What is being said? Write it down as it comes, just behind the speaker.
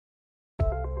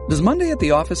Does Monday at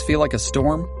the office feel like a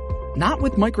storm? Not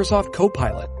with Microsoft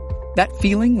Copilot. That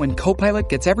feeling when Copilot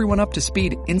gets everyone up to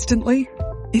speed instantly?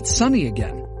 It's sunny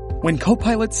again. When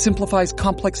Copilot simplifies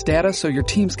complex data so your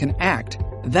teams can act,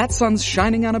 that sun's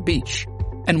shining on a beach.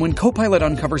 And when Copilot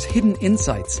uncovers hidden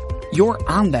insights, you're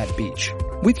on that beach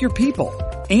with your people,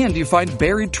 and you find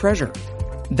buried treasure.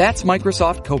 That's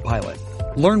Microsoft Copilot.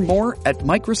 Learn more at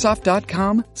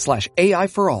Microsoft.com/AI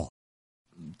for all.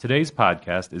 Today's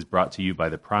podcast is brought to you by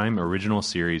the Prime original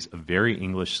series of Very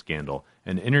English Scandal,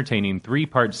 an entertaining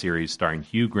 3-part series starring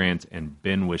Hugh Grant and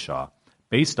Ben Whishaw.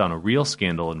 Based on a real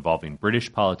scandal involving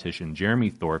British politician Jeremy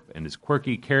Thorpe and his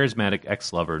quirky, charismatic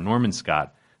ex-lover Norman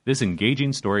Scott, this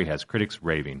engaging story has critics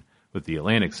raving, with The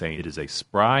Atlantic saying it is a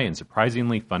spry and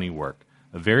surprisingly funny work.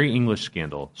 A Very English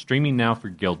Scandal, streaming now for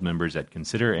Guild members at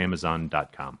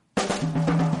ConsiderAmazon.com.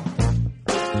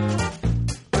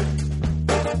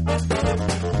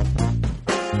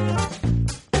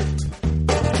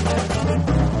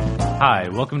 Hi,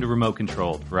 welcome to Remote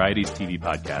Controlled, Variety's TV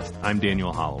podcast. I'm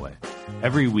Daniel Holloway.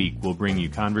 Every week, we'll bring you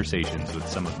conversations with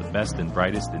some of the best and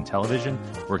brightest in television,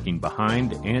 working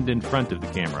behind and in front of the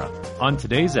camera. On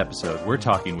today's episode, we're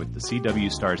talking with the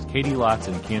CW stars Katie Lotz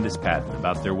and Candice Patton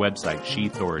about their website,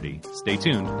 She-thority. Stay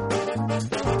tuned.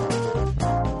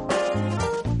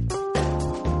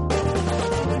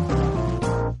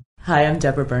 Hi, I'm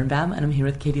Deborah Birnbaum, and I'm here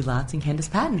with Katie Lotz and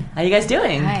Candice Patton. How you guys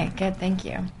doing? Hi, good, thank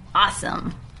you.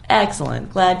 Awesome.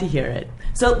 Excellent. Glad to hear it.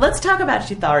 So let's talk about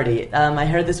She-thority. I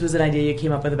heard this was an idea you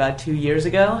came up with about 2 years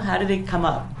ago. How did it come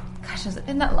up? Gosh, has it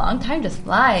been that long? Time just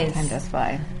flies. Time does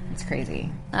fly. It's crazy.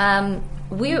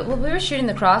 We were shooting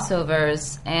the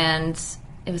crossovers, and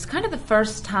it was kind of the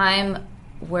first time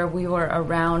where we were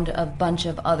around a bunch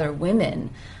of other women.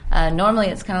 Normally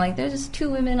it's kind of like there's just 2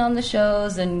 women on the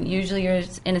shows, and usually you're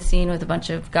in a scene with a bunch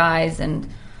of guys, and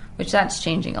which that's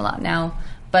changing a lot now.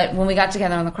 But when we got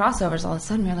together on the crossovers, all of a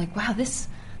sudden we were like, wow, this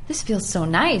feels so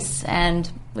nice.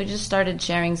 And we just started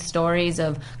sharing stories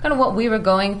of kind of what we were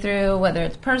going through, whether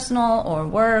it's personal or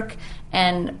work.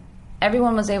 And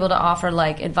everyone was able to offer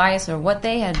like advice or what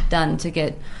they had done to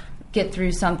get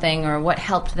through something or what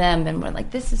helped them. And we're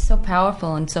like, this is so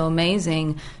powerful and so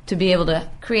amazing to be able to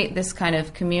create this kind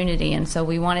of community. And so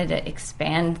we wanted to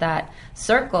expand that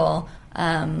circle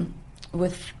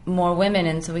with more women,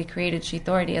 and so we created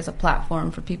She-thority as a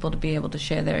platform for people to be able to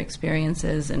share their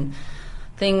experiences and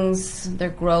things, their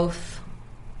growth.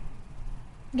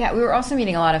 Yeah, we were also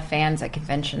meeting a lot of fans at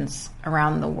conventions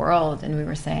around the world, and we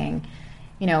were saying,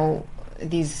 you know,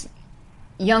 these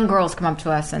young girls come up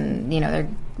to us and, you know, they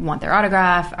want our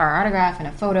autograph and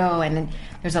a photo, and then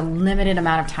there's a limited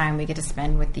amount of time we get to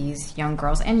spend with these young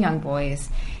girls and young boys,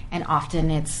 and often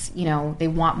it's, you know, they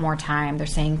want more time. They're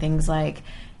saying things like,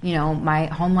 you know, my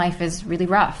home life is really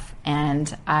rough,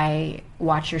 and I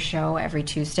watch your show every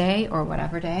Tuesday or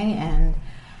whatever day, and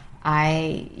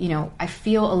I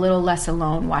feel a little less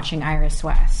alone watching Iris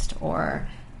West or...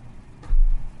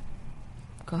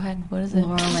 Go ahead, what is it?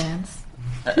 Laura Lance.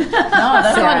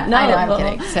 I'm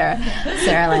kidding.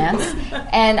 Sarah Lance.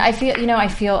 And I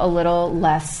feel a little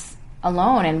less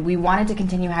alone, and we wanted to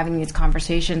continue having these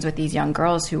conversations with these young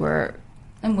girls who were...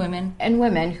 And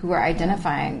women who were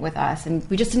identifying with us. And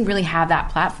we just didn't really have that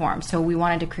platform. So we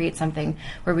wanted to create something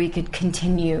where we could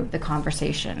continue the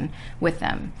conversation with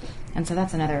them. And so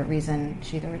that's another reason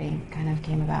She-thority kind of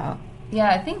came about. Yeah,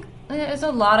 I think there's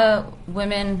a lot of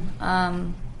women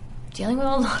dealing with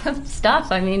a lot of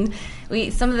stuff. I mean,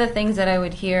 some of the things that I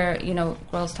would hear, you know,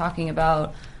 girls talking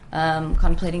about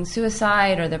contemplating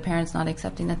suicide or their parents not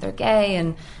accepting that they're gay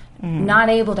and not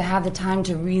able to have the time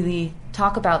to really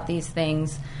talk about these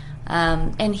things,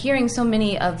 and hearing so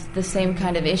many of the same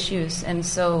kind of issues. And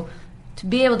so to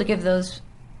be able to give those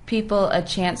people a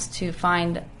chance to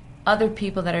find other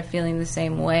people that are feeling the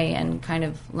same way and kind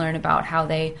of learn about how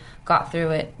they got through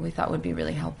it, we thought would be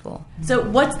really helpful. So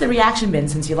what's the reaction been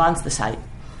since you launched the site?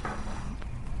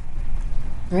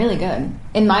 Really good,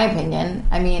 in my opinion.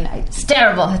 I mean, it's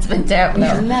terrible. It's been terrible.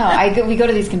 No, we go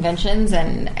to these conventions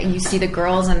and you see the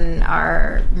girls in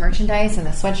our merchandise and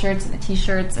the sweatshirts and the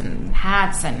T-shirts and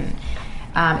hats, and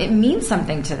it means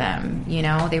something to them. You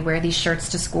know, they wear these shirts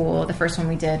to school. The first one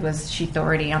we did was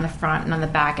She-thority on the front, and on the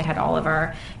back it had all of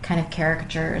our kind of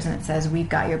caricatures, and it says, "We've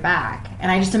got your back." And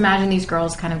I just imagine these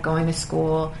girls kind of going to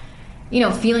school, you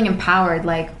know, feeling empowered,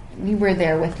 like we were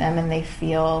there with them, and they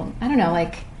feel, I don't know,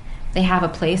 like they have a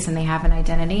place and they have an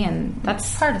identity, and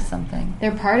that's part of something.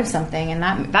 They're part of something, and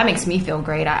that makes me feel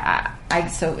great.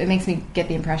 So it makes me get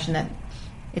the impression that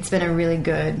it's been a really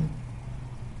good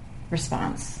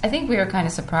response. I think we were kind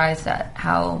of surprised at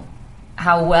how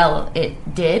well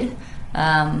it did,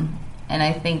 and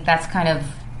I think that's kind of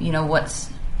what's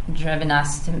driven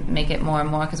us to make it more and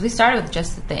more, because we started with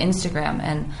just the Instagram,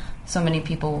 and so many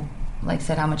people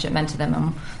said how much it meant to them,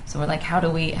 and so we're like, how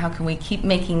can we keep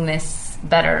making this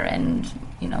better and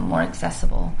more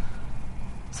accessible?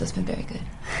 So it's been very good.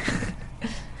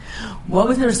 What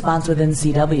was the response within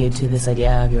CW to this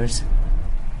idea of yours?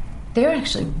 They're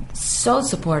actually so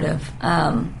supportive.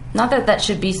 Not that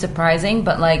should be surprising,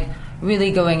 but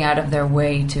really going out of their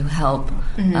way to help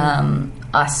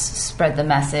us spread the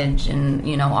message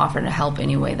and offer to help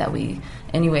any way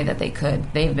that they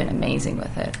could. They've been amazing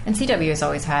with it. And CW has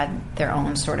always had their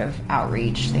own sort of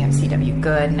outreach. They have CW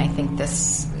Good, and I think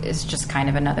this is just kind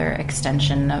of another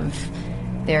extension of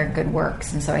their good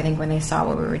works. And so I think when they saw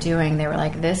what we were doing, they were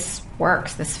like, this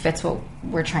works, this fits what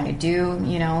we're trying to do.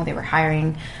 They were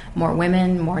hiring more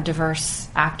women, more diverse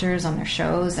actors on their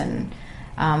shows, and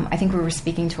I think we were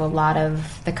speaking to a lot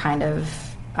of the kind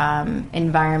of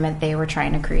environment they were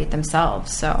trying to create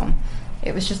themselves. So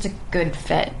it was just a good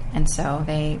fit, and so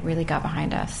they really got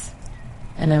behind us.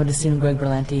 And I would assume Greg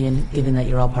Berlanti, and given that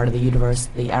you're all part of the universe,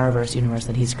 the Arrowverse universe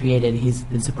that he's created, he's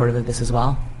been supportive of this as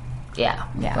well? Yeah,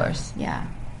 of course. Yeah.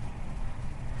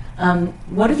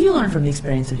 What have you learned from the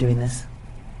experience of doing this?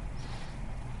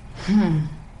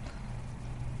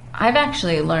 I've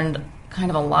actually learned kind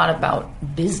of a lot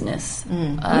about business.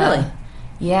 Really?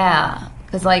 Yeah,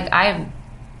 because I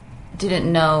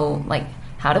didn't know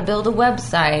how to build a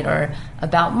website or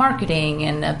about marketing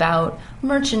and about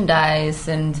merchandise,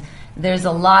 and there's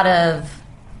a lot of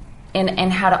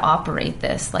and how to operate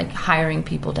this, hiring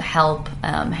people to help,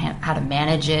 how to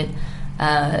manage it.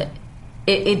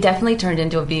 It definitely turned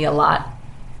into be a lot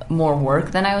more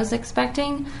work than I was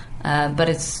expecting, but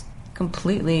it's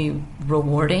completely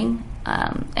rewarding.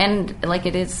 And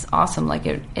it is awesome.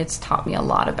 It's taught me a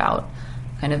lot about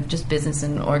kind of just business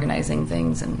and organizing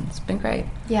things, and it's been great.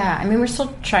 Yeah, I mean, we're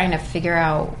still trying to figure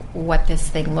out what this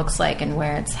thing looks like and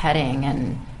where it's heading,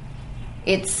 and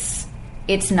it's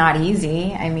not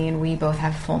easy. I mean, we both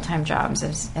have full-time jobs,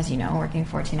 as you know, working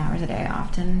 14 hours a day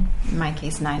often, in my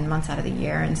case 9 months out of the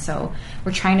year, and so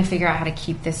we're trying to figure out how to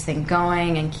keep this thing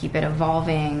going and keep it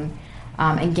evolving,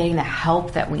 and getting the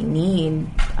help that we need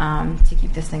to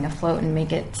keep this thing afloat and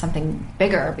make it something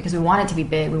bigger, because we want it to be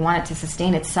big. We want it to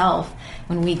sustain itself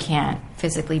when we can't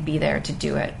physically be there to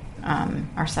do it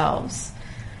ourselves.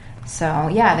 So,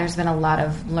 yeah, there's been a lot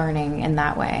of learning in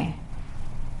that way.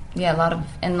 Yeah, a lot of,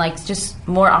 and just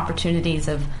more opportunities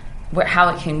of how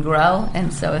it can grow.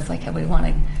 And so it's we want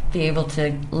to be able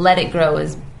to let it grow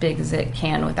as big as it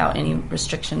can without any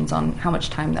restrictions on how much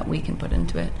time that we can put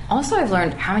into it. Also, I've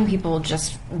learned how many people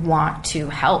just want to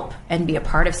help and be a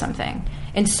part of something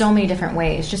in so many different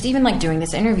ways. Just even doing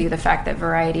this interview, the fact that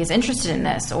Variety is interested in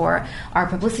this, or our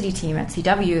publicity team at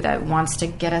CW that wants to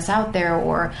get us out there,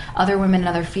 or other women in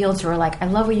other fields who are I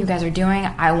love what you guys are doing.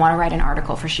 I want to write an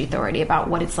article for She Authority about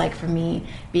what it's like for me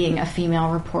being a female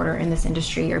reporter in this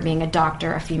industry, or being a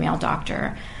doctor, a female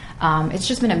doctor. It's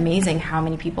just been amazing how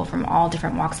many people from all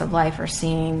different walks of life are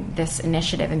seeing this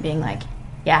initiative and being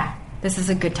yeah, this is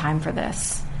a good time for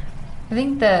this. I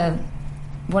think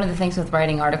one of the things with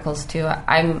writing articles too,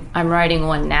 I'm writing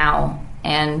one now,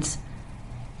 and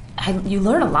you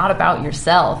learn a lot about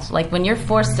yourself. When you're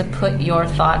forced to put your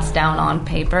thoughts down on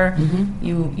paper,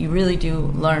 you really do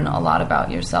learn a lot about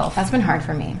yourself. That's been hard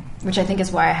for me, which I think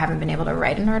is why I haven't been able to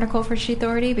write an article for She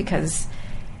Authority, because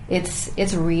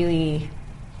it's really,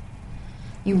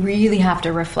 you really have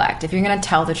to reflect. If you're going to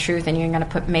tell the truth and you're going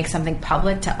to make something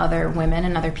public to other women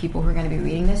and other people who are going to be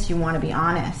reading this, you want to be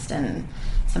honest. And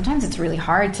sometimes it's really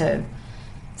hard to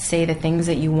say the things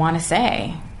that you want to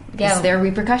say, because there are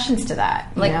repercussions to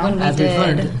that. When we As we've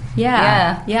learned.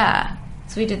 Yeah.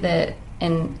 So we did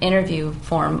an interview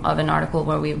form of an article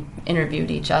where we interviewed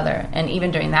each other, and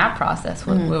even during that process, it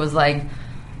was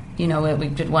we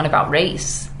did one about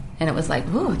race, and it was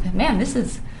ooh, man,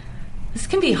 this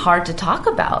can be hard to talk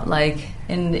about,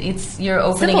 and you're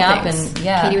opening Simple up things. and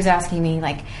yeah. Katie was asking me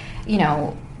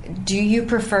do you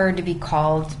prefer to be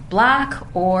called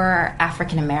Black or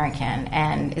African American?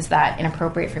 And is that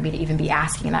inappropriate for me to even be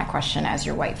asking that question as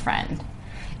your white friend?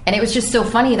 And it was just so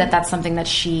funny that that's something that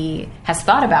she has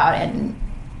thought about and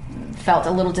felt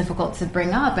a little difficult to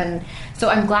bring up. And so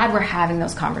I'm glad we're having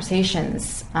those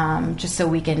conversations, just so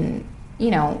we can,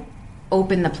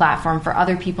 open the platform for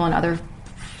other people and other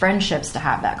friendships to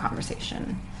have that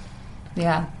conversation.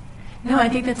 Yeah. No, I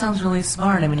think that sounds really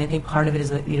smart. I mean, I think part of it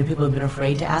is that people have been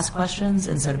afraid to ask questions,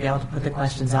 and so to be able to put the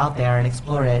questions out there and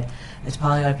explore it, it's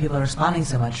probably why people are responding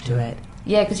so much to it.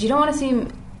 Yeah, because you don't want to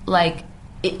seem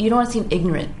you don't want to seem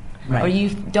ignorant, right? Or you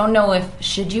don't know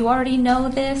should you already know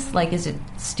this? Is it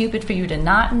stupid for you to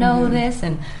not know this?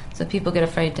 And so So people get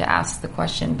afraid to ask the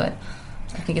question, but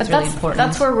I think it's really important.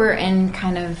 That's where we're in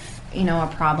kind of,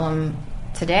 a problem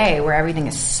today where everything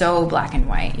is so black and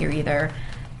white. You're either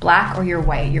black or you're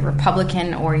white. You're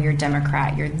Republican or you're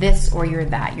Democrat. You're this or you're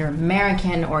that. You're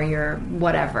American or you're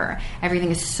whatever. Everything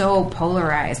is so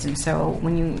polarized. And so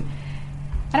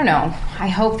I don't know, I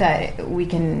hope that we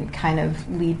can kind of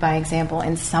lead by example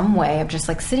in some way of just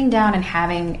like sitting down and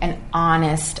having an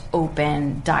honest,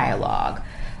 open dialogue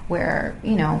where,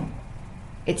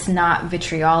 it's not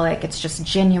vitriolic. It's just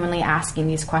genuinely asking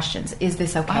these questions. Is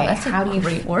this okay? Wow, that's a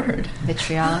great word.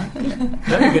 Vitriolic?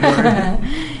 Very good word.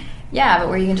 Yeah, but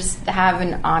where you can just have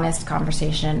an honest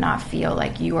conversation and not feel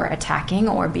like you are attacking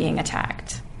or being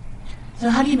attacked. So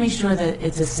how do you make sure that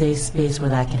it's a safe space where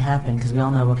that can happen? Because we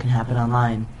all know what can happen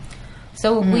online.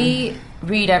 So we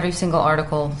read every single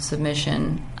article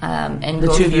submission and The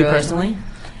go two of you through it. personally?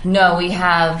 No, we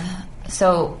have.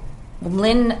 So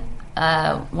Lynn,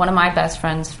 one of my best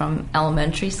friends from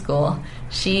elementary school,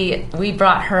 we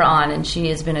brought her on, and she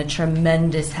has been a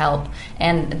tremendous help.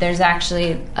 And there's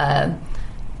actually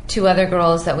 2 other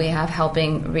girls that we have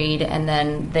helping read, and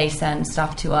then they send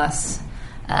stuff to us.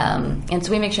 And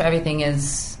so we make sure everything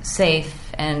is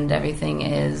safe and everything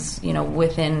is,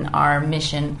 within our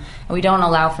mission. And we don't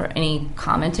allow for any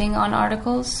commenting on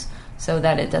articles so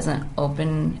that it doesn't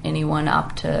open anyone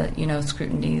up to,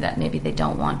 scrutiny that maybe they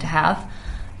don't want to have.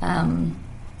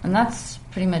 And that's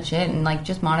pretty much it. And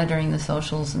just monitoring the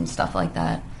socials and stuff like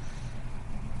that.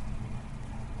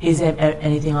 Is it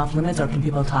anything off limits, or can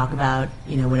people talk about,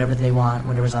 whatever they want,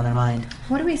 whatever's on their mind?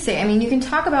 What do we say? I mean, you can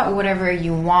talk about whatever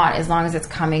you want as long as it's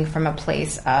coming from a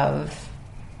place of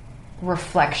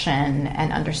reflection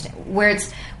and understand.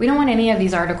 We don't want any of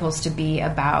these articles to be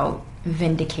about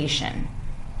vindication.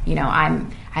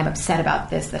 I'm upset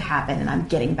about this that happened, and I'm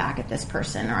getting back at this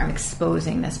person, or I'm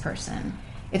exposing this person.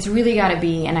 It's really got to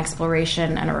be an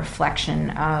exploration and a reflection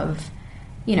of,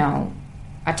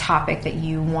 a topic that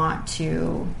you want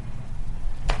to.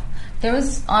 There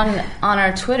was on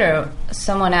our Twitter,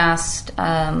 someone asked,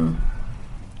 can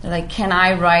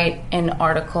I write an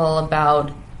article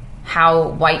about how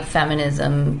white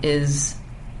feminism is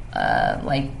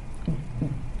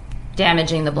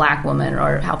damaging the black woman,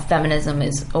 or how feminism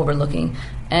is overlooking?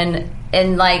 And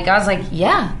I was like,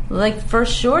 yeah, for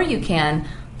sure you can.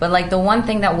 But the one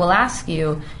thing that we'll ask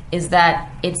you is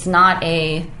that it's not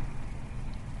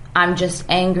I'm just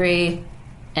angry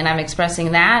and I'm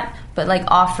expressing that, but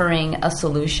offering a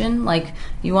solution.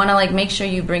 You want to make sure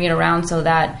you bring it around so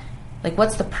that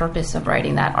what's the purpose of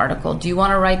writing that article? Do you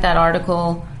want to write that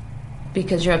article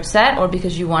because you're upset, or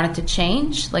because you want it to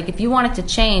change? If you want it to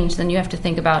change, then you have to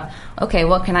think about, okay,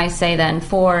 what can I say then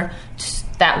for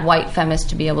that white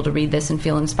feminist to be able to read this and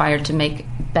feel inspired to make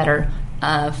better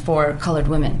for colored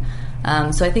women.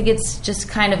 So I think it's just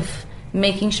kind of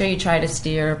making sure you try to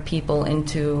steer people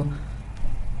into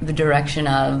the direction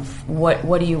of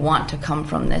what do you want to come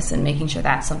from this, and making sure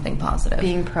that's something positive.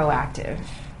 Being proactive.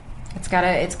 It's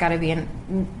gotta be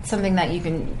something that you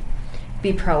can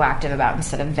be proactive about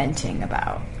instead of venting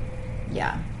about.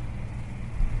 Yeah.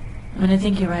 I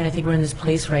think you're right. I think we're in this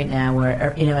place right now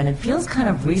where, and it feels kind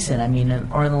of recent,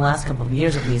 or in the last couple of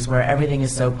years at least, where everything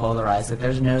is so polarized that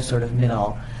there's no sort of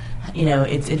middle.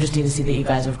 It's interesting to see that you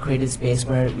guys have created space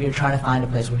where you're trying to find a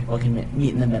place where people can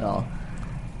meet in the middle.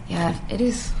 Yeah, it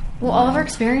is. Well, all of our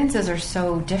experiences are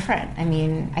so different.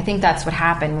 I think that's what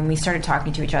happened when we started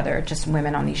talking to each other, just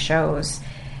women on these shows.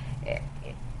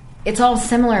 It's all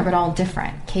similar but all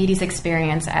different. Katie's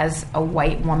experience as a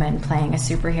white woman playing a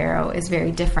superhero is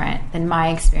very different than my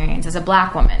experience as a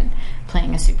black woman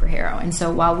playing a superhero. And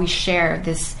so while we share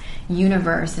this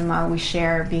universe and while we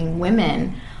share being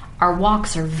women, our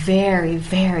walks are very,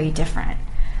 very different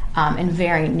and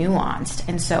very nuanced.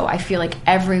 And so I feel like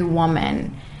every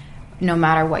woman, no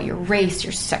matter what your race,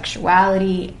 your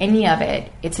sexuality, any of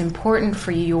it, it's important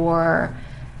for your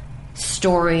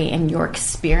story and your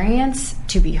experience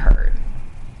to be heard.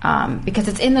 Because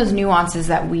it's in those nuances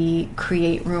that we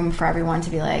create room for everyone to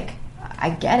be like, I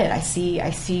get it. I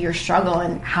see your struggle,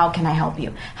 and how can I help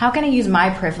you? How can I use my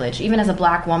privilege, even as a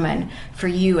black woman, for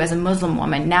you as a Muslim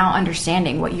woman, now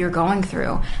understanding what you're going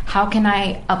through? How can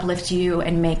I uplift you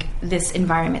and make this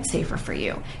environment safer for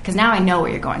you? Because now I know what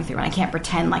you're going through, and I can't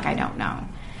pretend like I don't know.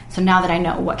 So now that I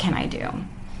know, what can I do?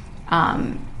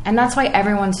 And that's why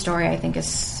everyone's story, I think,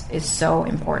 is so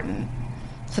important,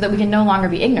 so that we can no longer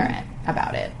be ignorant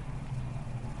about it.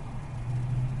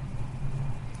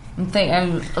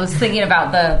 I was thinking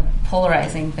about the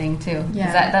polarizing thing too.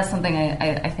 Yeah. That's something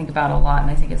I think about a lot,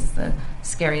 and I think it's the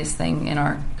scariest thing in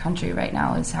our country right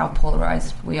now is how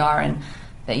polarized we are, and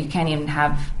that you can't even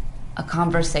have a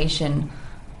conversation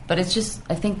But it's just,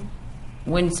 I think,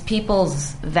 when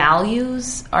people's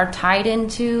values are tied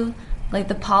into like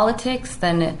the politics,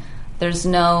 then there's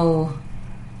no,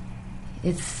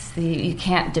 you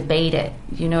can't debate it.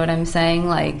 You know what I'm saying?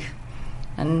 Like,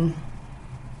 and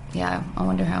yeah, I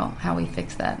wonder how we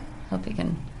fix that. Hope we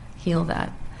can heal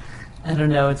that. I don't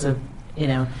know. It's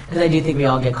because I do think we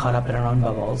all get caught up in our own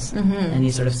bubbles, and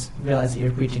you sort of realize that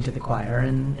you're preaching to the choir,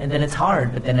 and then it's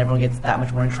hard, but then everyone gets that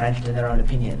much more entrenched in their own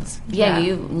opinions. Yeah,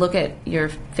 you look at your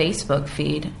Facebook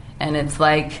feed, and it's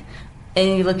like,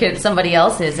 and you look at somebody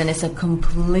else's, and it's a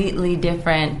completely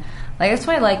different, like, that's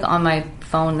why I like on my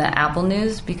phone the Apple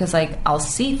News, because, like, I'll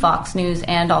see Fox News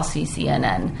and I'll see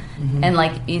CNN, and,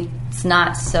 like, it's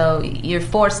not so, you're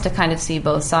forced to kind of see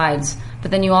both sides,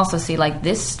 but then you also see, like,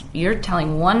 this, you're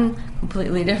telling one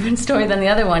completely different story than the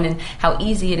other one, and how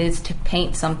easy it is to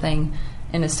paint something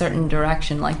in a certain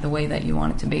direction, like the way that you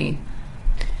want it to be.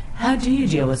 How do you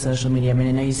deal with social media? I mean,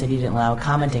 I know you said you didn't allow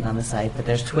commenting on the site, but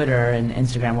there's Twitter and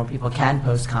Instagram where people can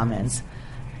post comments.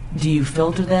 Do you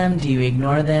filter them? Do you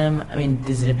ignore them? I mean,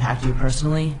 does it impact you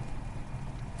personally?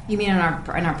 You mean in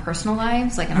our personal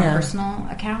lives, like in our personal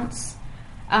accounts?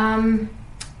 I'm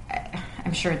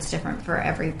sure it's different for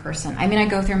every person. I mean, I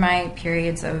go through my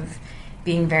periods of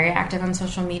being very active on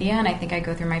social media, and I think I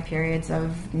go through my periods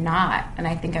of not. And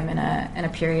I think I'm in a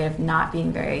period of not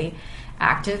being very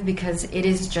active, because there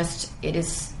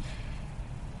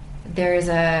is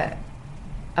an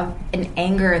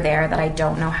anger there that I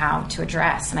don't know how to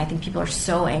address. And I think people are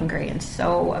so angry and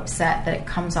so upset that it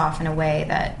comes off in a way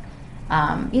that,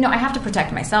 I have to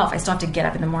protect myself. I still have to get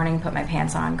up in the morning, put my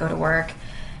pants on, go to work,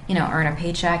 earn a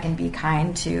paycheck and be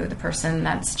kind to the person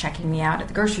that's checking me out at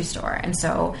the grocery store. And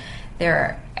so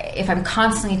if I'm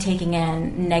constantly taking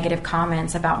in negative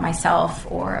comments about myself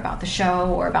or about the show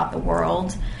or about the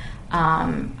world,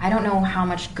 I don't know how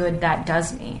much good that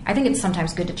does me. I think it's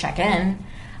sometimes good to check in,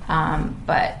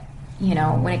 but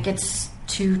when it gets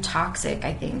too toxic,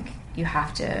 I think you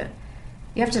have to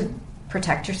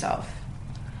protect yourself.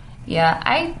 Yeah,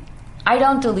 I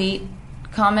don't delete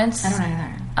comments. I don't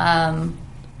either.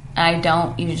 I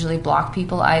don't usually block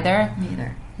people either. Me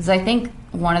either. Because I think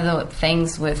one of the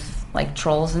things with like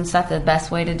trolls and stuff, the best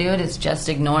way to do it is just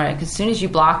ignore it. Because as soon as you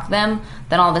block them,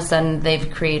 then all of a sudden they've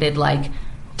created like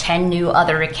 10 new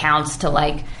other accounts to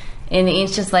like, and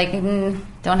it's just like,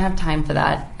 don't have time for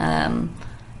that.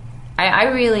 I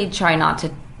really try not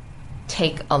to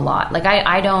take a lot. Like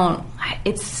I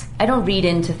don't read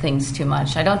into things too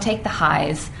much. I don't take the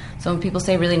highs. So when people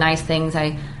say really nice things,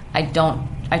 I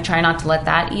try not to let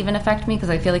that even affect me, because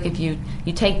I feel like if you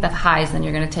take the highs, then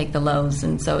you're going to take the lows.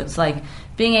 And so it's like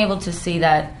being able to see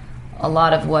that a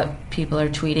lot of what people are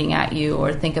tweeting at you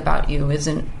or think about you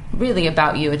isn't really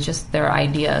about you. It's just their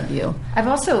idea of you. I've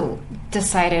also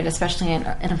decided, especially in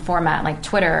a format like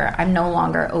Twitter, I'm no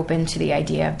longer open to the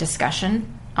idea of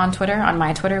discussion on Twitter, on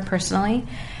my Twitter personally,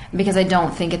 because I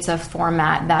don't think it's a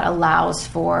format that allows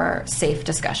for safe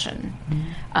discussion.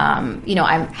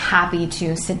 I'm happy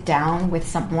to sit down with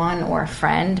someone or a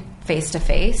friend face to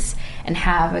face and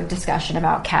have a discussion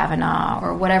about Kavanaugh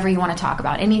or whatever you want to talk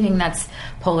about, anything that's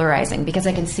polarizing, because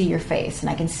I can see your face and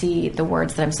I can see the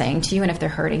words that I'm saying to you, and if they're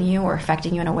hurting you or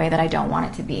affecting you in a way that I don't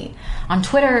want it to be. On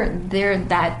Twitter, there's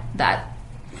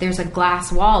a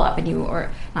glass wall up, or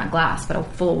not glass, but a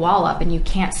full wall up, and you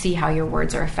can't see how your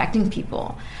words are affecting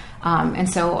people. And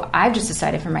so I've just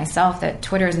decided for myself that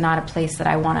Twitter is not a place that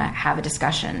I want to have a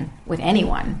discussion with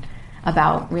anyone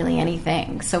about really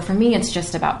anything. So for me, it's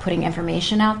just about putting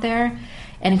information out there.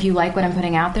 And if you like what I'm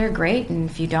putting out there, great. And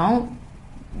if you don't,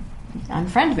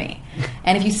 unfriend me.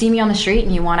 And if you see me on the street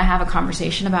and you want to have a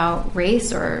conversation about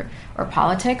race or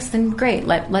politics, then great.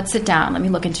 Let's sit down. Let me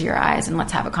look into your eyes and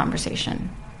let's have a conversation.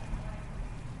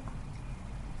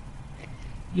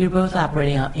 You're both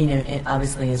operating,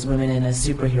 obviously as women in a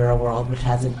superhero world, which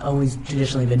hasn't always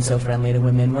traditionally been so friendly to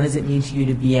women. What does it mean to you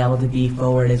to be able to be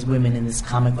forward as women in this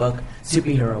comic book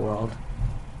superhero world?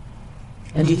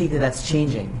 And do you think that that's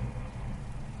changing?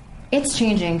 It's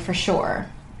changing for sure.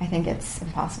 I think it's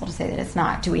impossible to say that it's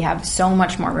not. Do we have so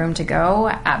much more room to go?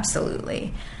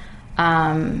 Absolutely.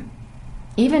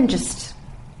 Even just,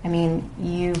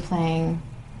 you playing...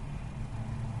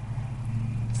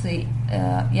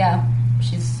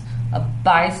 She's a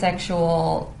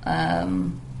bisexual,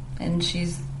 and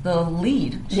she's the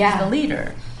lead. She's the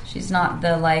leader. She's not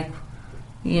the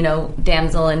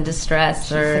damsel in distress.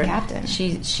 She's the captain.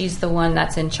 She's the one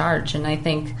that's in charge. And I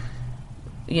think,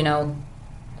 a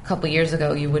couple years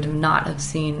ago, you would not have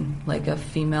seen like a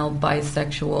female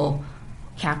bisexual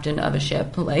captain of a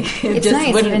ship. It's just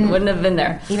nice. wouldn't have been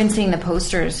there. Even seeing the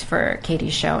posters for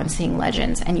Katie's show and seeing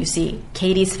Legends, and you see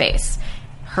Katie's face,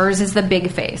 Hers is the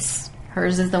big face.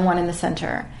 Hers is the one in the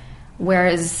center.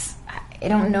 Whereas I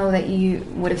don't know that you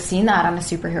would have seen that on a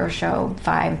superhero show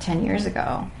 5-10 years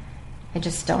ago. I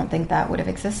just don't think that would have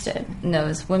existed. No,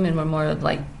 as women were more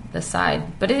like the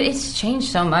side. But it's changed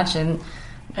so much. And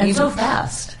so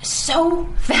fast. So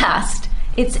fast.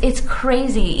 It's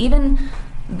crazy. Even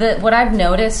what I've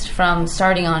noticed from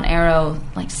starting on Arrow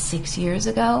like 6 years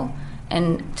ago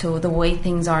and to the way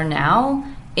things are now,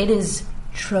 it is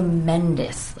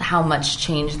tremendous how much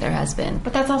change there has been.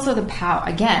 But that's also the power,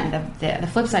 again, the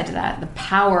flip side to that, the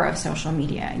power of social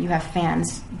media. You have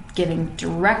fans giving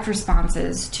direct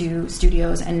responses to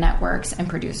studios and networks and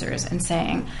producers and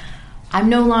saying, I'm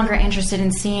no longer interested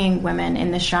in seeing women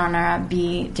in this genre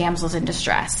be damsels in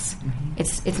distress.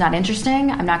 Mm-hmm. It's not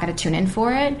interesting. I'm not going to tune in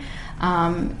for it.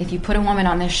 If you put a woman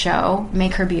on this show,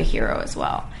 make her be a hero as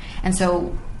well. And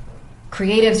so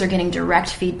creatives are getting direct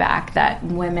feedback that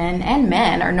women and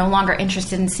men are no longer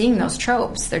interested in seeing those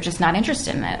tropes. They're just not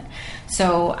interested in it.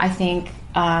 So I think,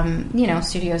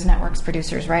 studios, networks,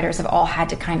 producers, writers have all had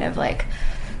to kind of like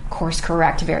course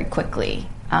correct very quickly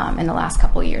in the last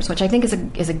couple of years, which I think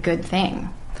is a good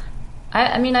thing.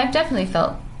 I mean, I've definitely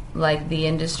felt like the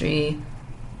industry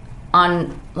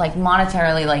on like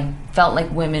monetarily like felt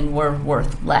like women were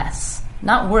worth less.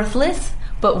 Not worthless,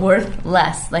 but worth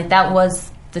less. Like that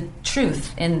was the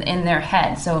truth in their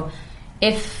head. So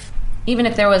even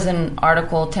if there was an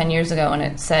article 10 years ago and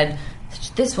it said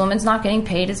this woman's not getting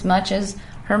paid as much as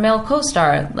her male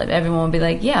co-star, like, everyone would be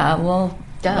like, yeah, well,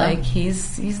 duh. Like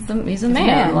he's a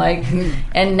man. Like,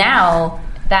 and now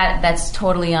that's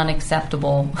totally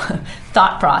unacceptable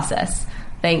thought process.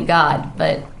 Thank God.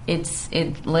 But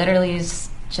it literally is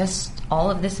just all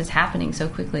of this is happening so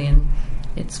quickly, and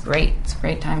it's great. It's a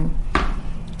great time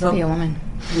to be a woman.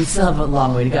 We still have a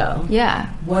long way to go. Yeah.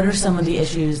 What are some of the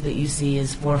issues that you see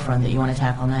as forefront that you want to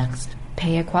tackle next?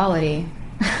 Pay equality.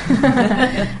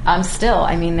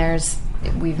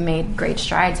 We've made great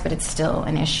strides, but it's still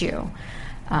an issue.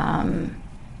 I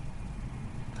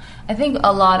think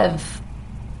a lot of,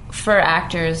 for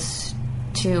actors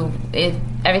too,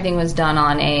 everything was done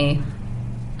on a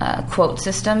quote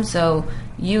system, so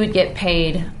you would get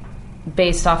paid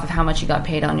based off of how much you got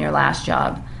paid on your last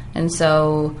job. And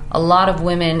so a lot of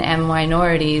women and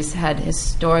minorities had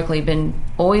historically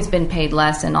always been paid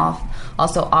less and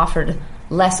also offered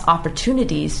less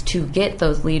opportunities to get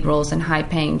those lead roles in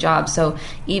high-paying jobs. So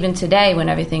even today, when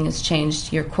everything has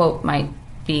changed, your quote might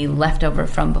be left over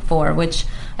from before, which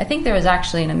I think there was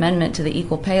actually an amendment to the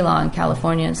equal pay law in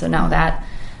California, and so now that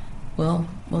will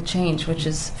change, which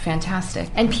is fantastic.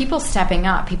 And people stepping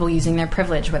up, people using their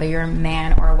privilege, whether you're a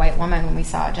man or a white woman. When we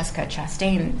saw Jessica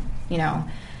Chastain,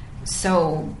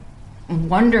 so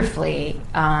wonderfully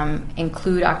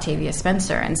include Octavia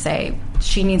Spencer and say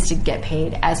she needs to get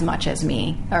paid as much as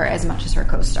me or as much as her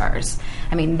co-stars.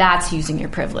 I mean, that's using your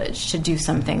privilege to do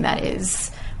something that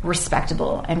is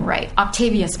respectable and right.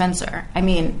 Octavia Spencer, I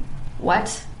mean,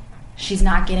 what? She's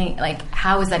not getting, like,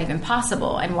 how is that even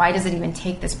possible? And why does it even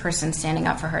take this person standing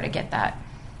up for her to get that?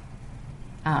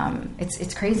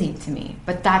 It's crazy to me.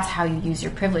 But that's how you use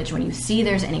your privilege. When you see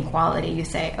there's inequality, you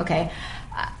say, okay,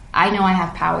 I know I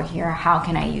have power here. How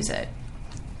can I use it?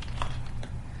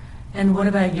 And what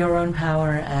about your own power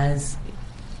as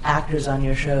actors on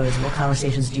your shows? What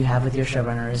conversations do you have with your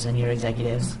showrunners and your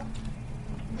executives?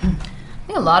 I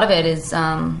think a lot of it is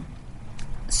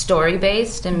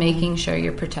story-based and making sure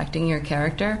you're protecting your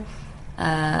character.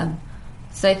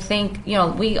 So I think,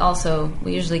 we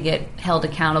usually get held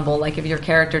accountable. Like if your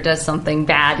character does something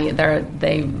bad,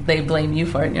 they blame you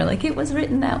for it, and you're like, it was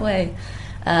written that way.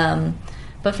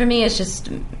 But for me, it's just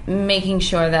making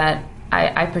sure that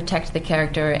I protect the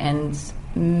character and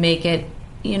make it,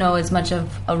 as much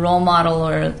of a role model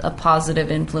or a positive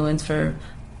influence for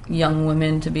young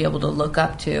women to be able to look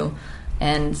up to,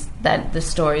 and that the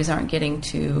stories aren't getting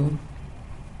too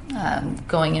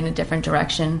going in a different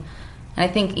direction. And I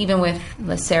think even with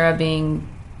Sarah being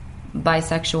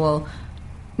bisexual,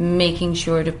 making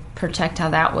sure to protect how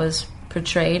that was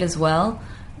portrayed as well.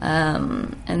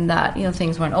 And that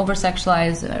things weren't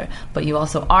over-sexualized, but you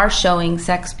also are showing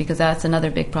sex, because that's another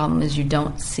big problem is you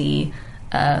don't see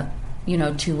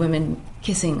two women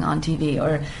kissing on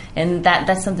TV, and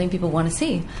that's something people want to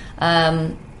see.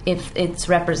 If it's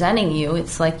representing you,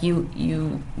 it's like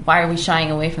you why are we shying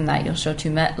away from that? You'll show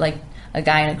two men, like a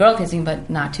guy and a girl kissing, but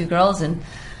not two girls, and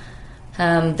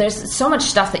there's so much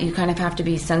stuff that you kind of have to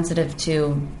be sensitive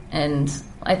to, and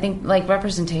I think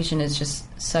representation is just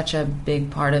such a big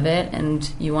part of it, and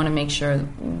you want to make sure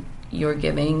you're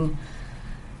giving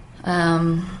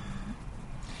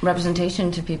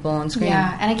representation to people on screen.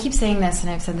 Yeah, and I keep saying this,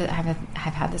 and I've said that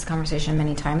I've had this conversation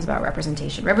many times about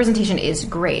representation. Representation is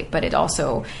great, but it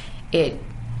also it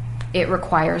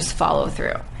requires follow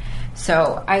through.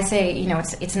 So I say,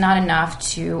 it's not enough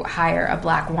to hire a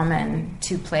black woman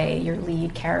to play your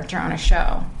lead character on a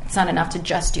show. It's not enough to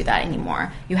just do that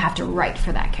anymore. You have to write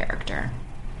for that character.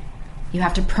 You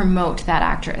have to promote that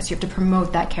actress. You have to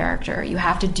promote that character. You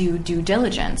have to do due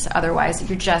diligence. Otherwise,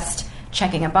 you're just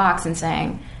checking a box and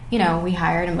saying, we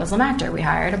hired a Muslim actor. We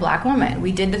hired a black woman.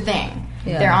 We did the thing.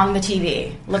 Yeah. They're on the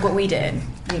TV. Look what we did.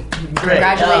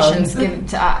 Congratulations, give it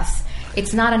to us.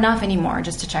 It's not enough anymore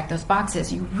just to check those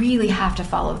boxes. You really have to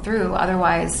follow through.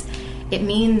 Otherwise, it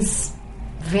means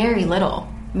very little.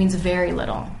 It means very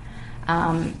little.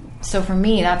 So for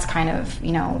me, that's kind of,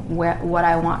 what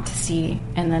I want to see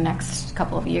in the next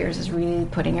couple of years is really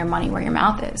putting your money where your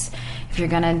mouth is. If you're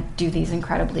going to do these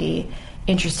incredibly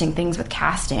interesting things with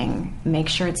casting, make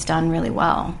sure it's done really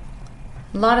well.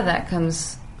 A lot of that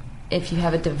comes if you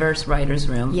have a diverse writer's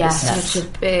room. Yes. It's such a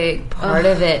big part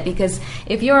of it, because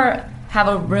if you have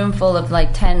a room full of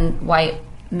 10 white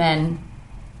men,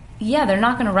 they're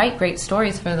not going to write great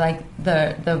stories for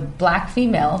the black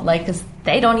female, because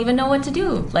they don't even know what to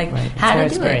do, how to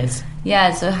do it.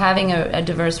 Yeah, so having a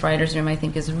diverse writer's room, I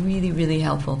think, is really, really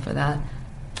helpful for that.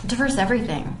 Diverse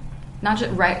everything, not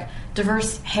just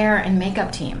diverse hair and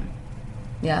makeup team.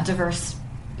 Yeah, diverse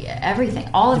everything.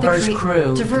 All of diverse the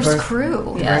crew. Diverse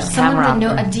crew. Yeah, someone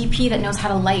that a DP that knows how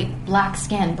to light black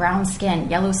skin, brown skin,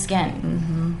 yellow skin.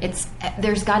 Mm-hmm.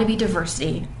 There's got to be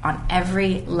diversity on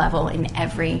every level in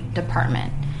every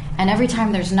department, and every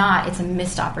time there's not, it's a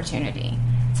missed opportunity.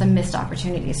 It's a missed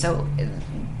opportunity. So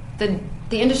the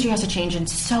industry has to change in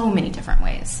so many different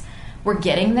ways. We're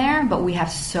getting there, but we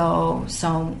have so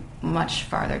much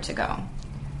farther to go.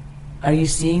 Are you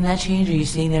seeing that change? Are you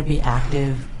seeing there be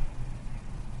active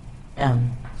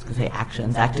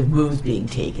active moves being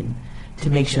taken to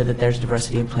make sure that there's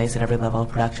diversity in place at every level of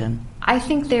production? I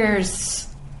think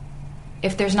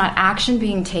if there's not action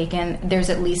being taken, there's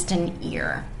at least an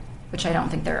ear, which I don't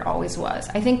think there always was.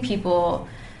 I think people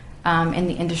in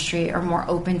the industry are more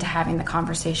open to having the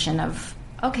conversation of,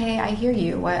 okay, I hear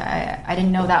you. I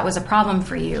didn't know that was a problem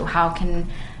for you. How can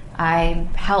I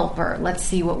help? Or let's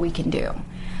see what we can do.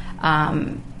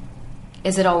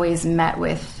 Is it always met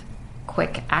with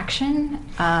quick action?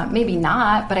 Maybe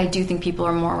not, but I do think people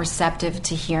are more receptive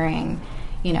to hearing,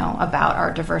 about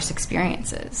our diverse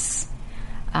experiences.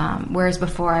 Whereas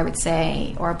before I would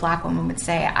say, or a black woman would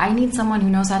say, I need someone who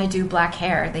knows how to do black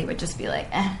hair. They would just be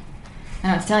like, I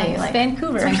don't know what to tell you. It's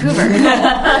Vancouver.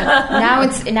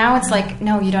 Now it's like,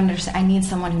 no, you don't understand. I need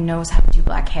someone who knows how to do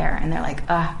black hair. And they're like,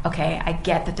 okay, I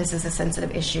get that this is a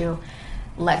sensitive issue.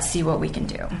 Let's see what we can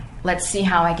do. Let's see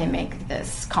how I can make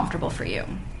this comfortable for you.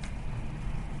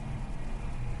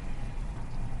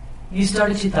 You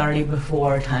started Chitauri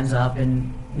before Time's Up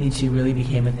and Me Too really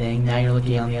became a thing. Now you're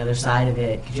looking on the other side of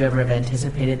it. Could you ever have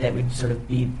anticipated that we'd sort of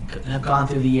have gone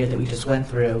through the year that we just went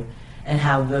through, and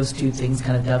how those two things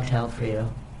kind of dovetailed for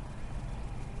you?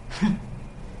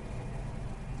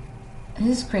 It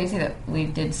is crazy that we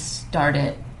did start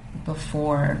it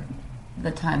before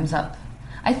the Time's Up.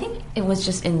 I think it was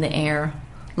just in the air.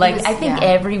 I think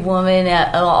every woman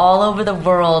all over the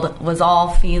world was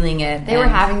all feeling it. They were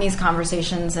having these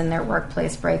conversations in their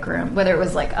workplace break room, whether it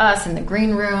was like us in the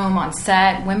green room, on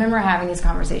set. Women were having these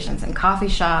conversations in coffee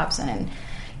shops and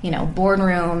in,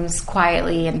 boardrooms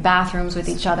quietly, in bathrooms with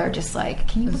each other, just like,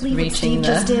 can you believe what Steve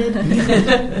just did?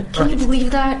 Can you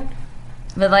believe that?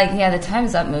 But the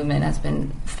Time's Up movement has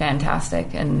been fantastic,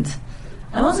 and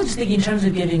I'm also just thinking in terms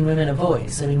of giving women a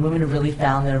voice. I mean, women have really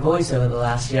found their voice over the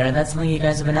last year, and that's something you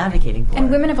guys have been advocating for.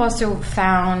 And women have also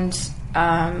found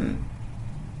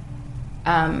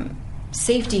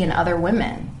safety in other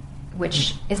women,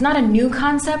 which is not a new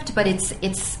concept, but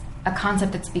it's a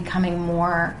concept that's becoming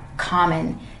more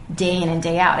common day in and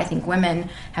day out. I think women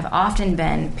have often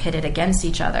been pitted against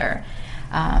each other.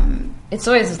 It's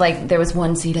always like there was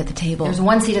one seat at the table. There's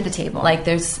one seat at the table.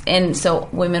 And so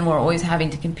women were always having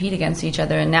to compete against each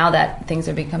other. And now that things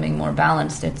are becoming more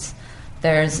balanced,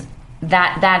 there's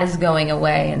that is going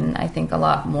away. And I think a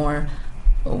lot more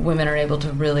women are able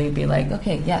to really be like,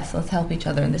 okay, yes, let's help each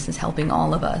other, and this is helping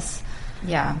all of us.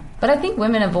 Yeah. But I think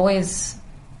women have always,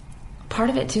 part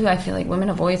of it too, I feel like women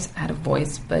have always had a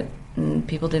voice, but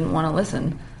people didn't want to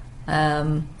listen.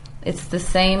 It's the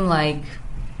same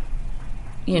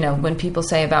when people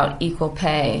say about equal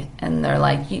pay, and they're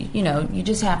like, you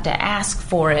just have to ask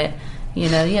for it. You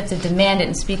have to demand it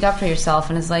and speak up for yourself.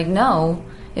 And it's like, no,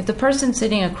 if the person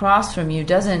sitting across from you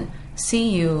doesn't see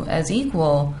you as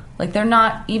equal, Like, they're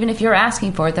not, even if you're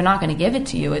asking for it, they're not going to give it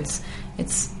to you. It's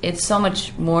so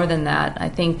much more than that. I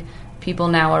think people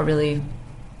now are really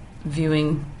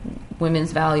viewing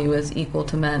women's value as equal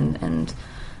to men, and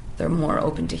they're more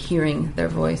open to hearing their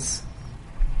voice.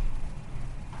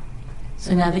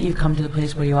 So now that you've come to the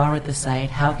place where you are with the site,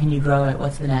 how can you grow it?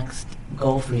 What's the next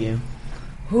goal for you?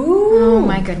 Ooh. Oh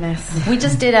my goodness. We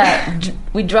just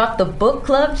we dropped the book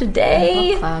club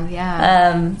today. Book club,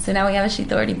 yeah. So now we have a She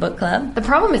Authority book club. The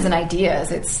problem isn't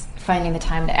ideas, it's finding the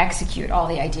time to execute all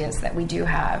the ideas that we do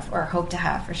have or hope to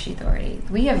have for She Authority.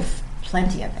 We have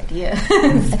plenty of ideas.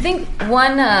 I think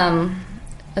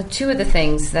two of the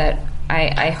things that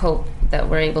I hope that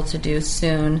we're able to do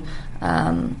soon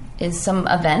is some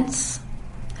events,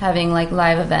 having like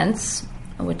live events,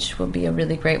 which will be a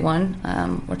really great one.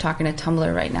 We're talking to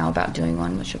Tumblr right now about doing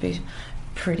one, which will be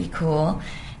pretty cool.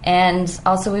 And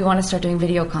also we want to start doing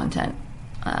video content.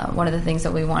 One of the things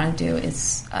that we want to do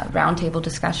is roundtable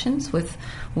discussions with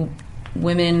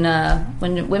women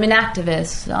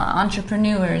activists,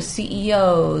 entrepreneurs,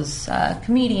 CEOs,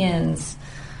 comedians.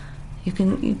 You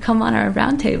can come on our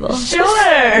roundtable. Sure.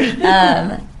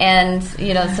 And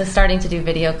so starting to do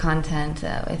video content,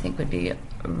 I think would be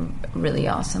really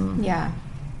awesome. Yeah.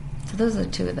 So those are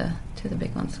two of the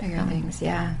big ones. Bigger things,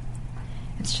 yeah.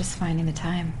 It's just finding the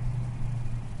time.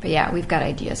 But yeah, we've got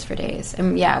ideas for days.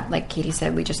 And yeah, like Katie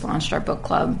said, we just launched our book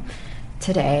club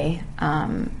today.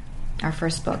 Our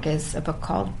first book is a book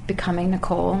called Becoming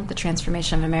Nicole, The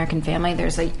Transformation of American Family.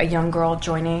 There's a young girl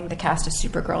joining the cast of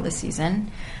Supergirl this season.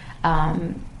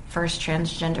 First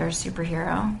transgender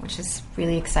superhero, which is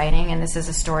really exciting. And this is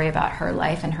a story about her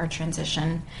life and her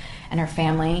transition and her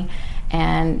family.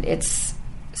 And it's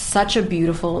such a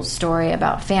beautiful story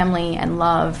about family and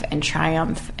love and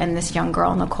triumph. And this young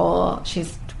girl, Nicole,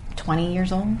 she's 20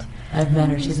 years old. I've met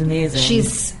her. She's amazing.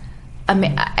 She's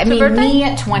me at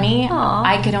 20, aww,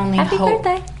 I could only hope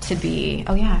to be.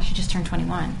 Oh yeah, she just turned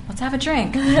 21. Let's have a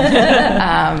drink.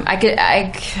 I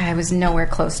was nowhere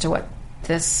close to what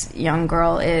this young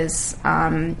girl is,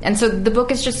 and so the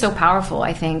book is just so powerful.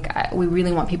 I think we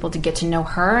really want people to get to know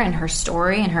her and her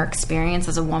story and her experience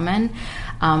as a woman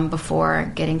before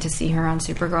getting to see her on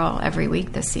Supergirl every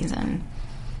week this season.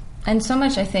 And so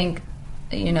much, I think,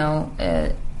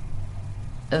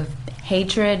 of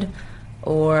hatred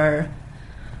or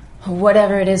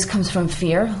whatever it is comes from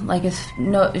fear. Like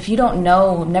if you don't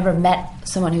know, never met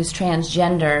someone who's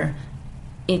transgender,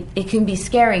 it can be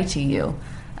scary to you.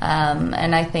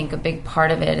 And I think a big part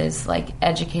of it is like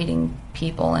educating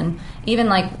people. And even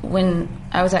like when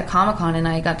I was at Comic-Con and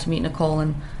I got to meet Nicole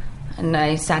and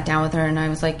I sat down with her and I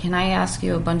was like, can I ask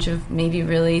you a bunch of maybe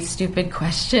really stupid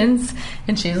questions?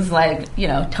 And she was like,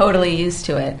 totally used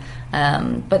to it.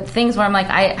 But things where I'm like,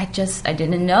 I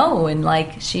didn't know. And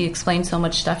like, she explained so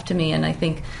much stuff to me. And I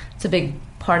think it's a big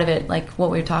part of it. Like what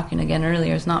we were talking again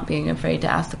earlier is not being afraid to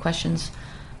ask the questions.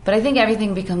 But I think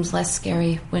everything becomes less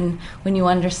scary when you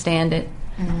understand it.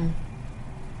 Mm-hmm.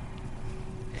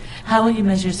 How will you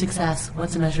measure success?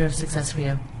 What's a measure of success for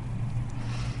you?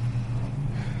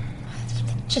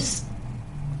 Just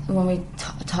when we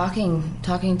talking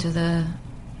to the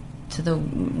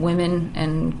women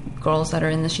and girls that are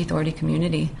in the She Authority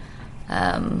community,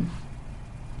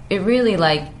 it really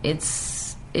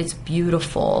it's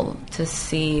beautiful to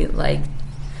see like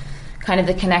kind of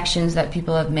the connections that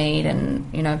people have made. And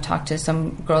I've talked to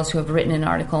some girls who have written an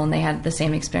article and they had the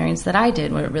same experience that I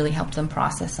did, where it really helped them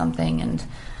process something. And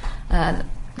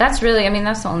that's really,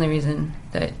 that's the only reason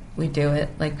that we do it.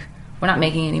 Like, we're not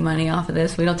making any money off of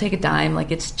this. We don't take a dime.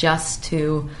 Like, it's just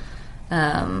to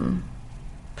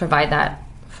provide that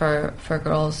for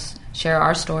girls, share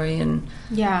our story and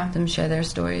them share their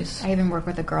stories. I even work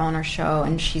with a girl on our show,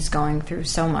 and she's going through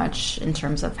so much in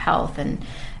terms of health and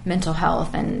mental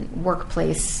health and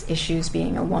workplace issues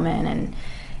being a woman.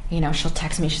 And she'll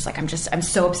text me. She's like, I'm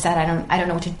so upset. I don't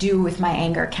know what to do with my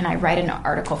anger. Can I write an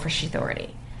article for She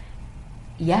Authority?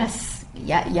 Yes.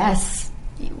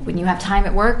 When you have time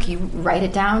at work, you write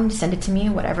it down, send it to me,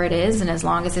 whatever it is. And as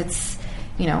long as it's,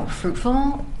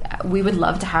 fruitful, we would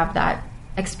love to have that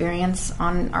experience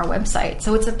on our website.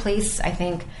 So it's a place, I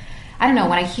think, I don't know,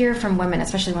 when I hear from women,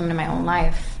 especially women in my own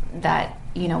life, that,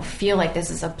 feel like this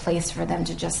is a place for them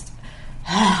to just,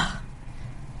 I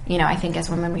think as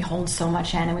women, we hold so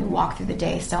much in and we walk through the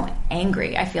day so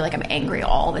angry. I feel like I'm angry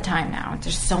all the time now.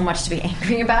 There's so much to be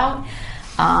angry about.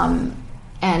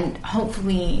 And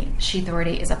hopefully She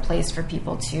Authority is a place for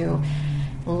people to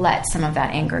let some of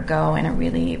that anger go in a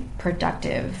really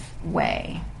productive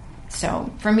way.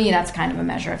 So for me, that's kind of a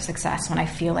measure of success, when I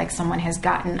feel like someone has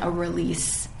gotten a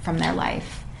release from their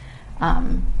life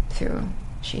through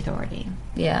She Authority.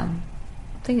 Yeah.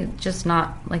 think it's just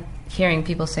not like hearing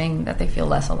people saying that they feel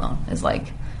less alone is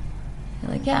like,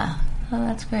 you're like, yeah, oh,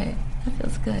 that's great. That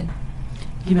feels good.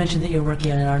 You mentioned that you're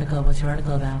working on an article. What's your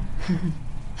article about?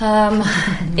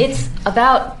 It's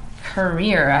about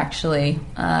career, actually.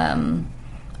 A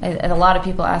lot of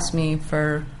people ask me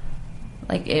for,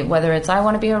 like, whether it's I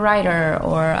want to be a writer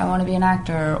or I want to be an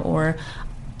actor, or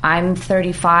I'm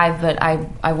 35 but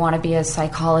I want to be a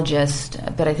psychologist,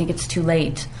 but I think it's too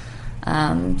late.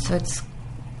 So it's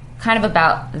kind of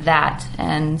about that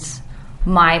and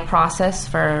my process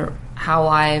for how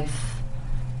I've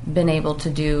been able to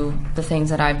do the things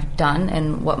that I've done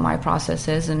and what my process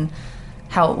is and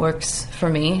how it works for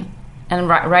me. And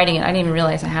writing it, I didn't even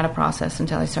realize I had a process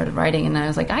until I started writing, and I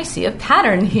was like, I see a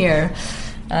pattern here.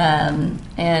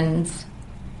 And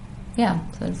yeah,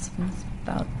 so it's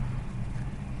about.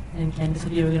 And Candace,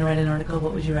 if you were going to write an article,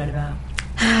 what would you write about?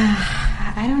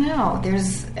 I don't know.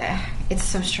 It's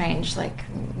so strange. Like,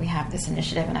 we have this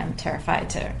initiative, and I'm terrified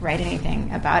to write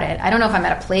anything about it. I don't know if I'm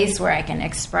at a place where I can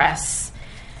express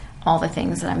all the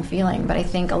things that I'm feeling, but I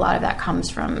think a lot of that comes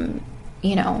from,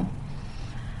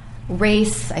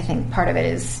 race. I think part of it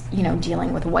is,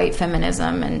 dealing with white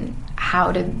feminism and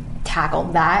how to tackle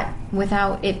that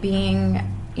without it being,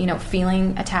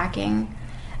 feeling attacking.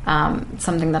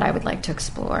 Something that I would like to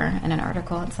explore in an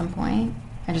article at some point.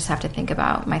 I just have to think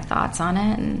about my thoughts on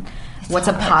it and what's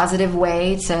a positive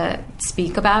way to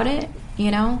speak about it,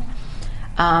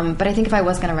 But I think if I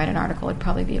was going to write an article, it'd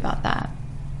probably be about that.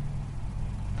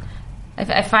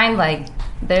 I find, like,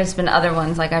 there's been other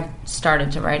ones, like, I've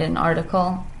started to write an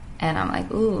article, and I'm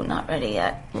like, ooh, not ready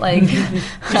yet. Like,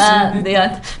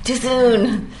 too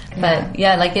soon. But,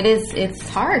 yeah, like, it's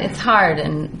hard. It's hard,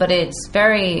 but it's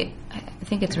very, I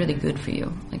think it's really good for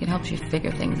you. Like, it helps you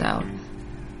figure things out.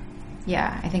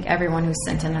 Yeah, I think everyone who's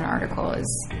sent in an article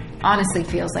honestly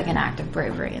feels like an act of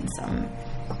bravery in some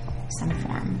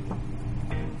form.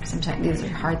 Sometimes these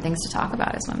are hard things to talk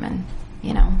about as women,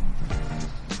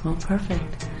 Well,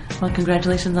 perfect. Well,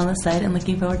 congratulations on the site, and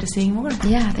looking forward to seeing more.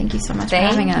 Yeah, thank you so much for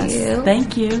having us.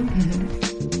 Thank you.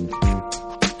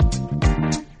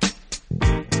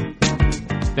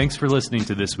 Thanks for listening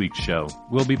to this week's show.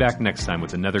 We'll be back next time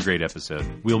with another great episode.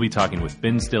 We'll be talking with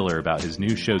Ben Stiller about his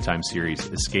new Showtime series,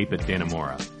 Escape at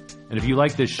Dannemora. And if you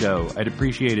like this show, I'd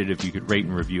appreciate it if you could rate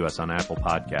and review us on Apple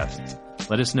Podcasts.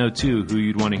 Let us know, too, who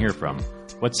you'd want to hear from.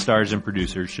 What stars and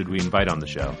producers should we invite on the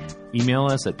show? Email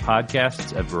us at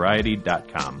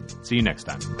podcasts@variety.com. See you next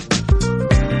time.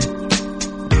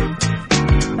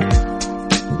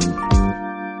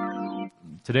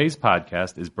 Today's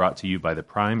podcast is brought to you by the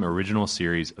Prime original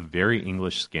series A Very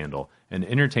English Scandal, an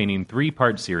entertaining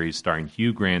 3-part series starring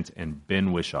Hugh Grant and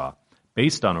Ben Whishaw.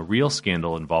 Based on a real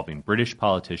scandal involving British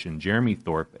politician Jeremy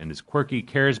Thorpe and his quirky,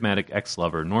 charismatic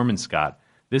ex-lover Norman Scott,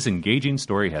 this engaging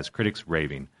story has critics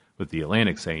raving, with The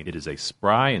Atlantic saying it is a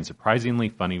spry and surprisingly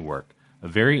funny work. A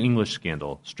Very English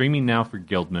Scandal, streaming now for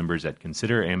Guild members at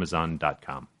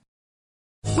consideramazon.com.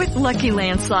 With Lucky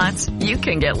Land Slots, you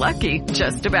can get lucky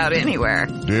just about anywhere.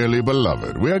 Dearly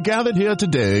beloved, we are gathered here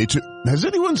today to... Has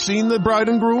anyone seen the bride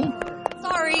and groom?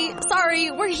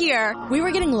 Sorry, we're here. We were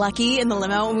getting lucky in the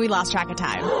limo and we lost track of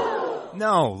time.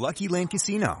 No, Lucky Land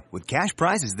Casino, with cash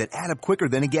prizes that add up quicker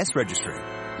than a guest registry.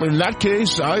 In that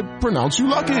case, I pronounce you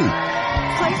lucky.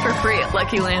 Play for free at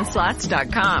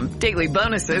LuckyLandSlots.com. Daily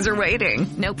bonuses are waiting.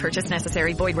 No purchase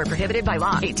necessary. Void where prohibited by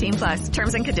law. 18+.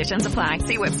 Terms and conditions apply.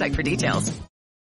 See website for details.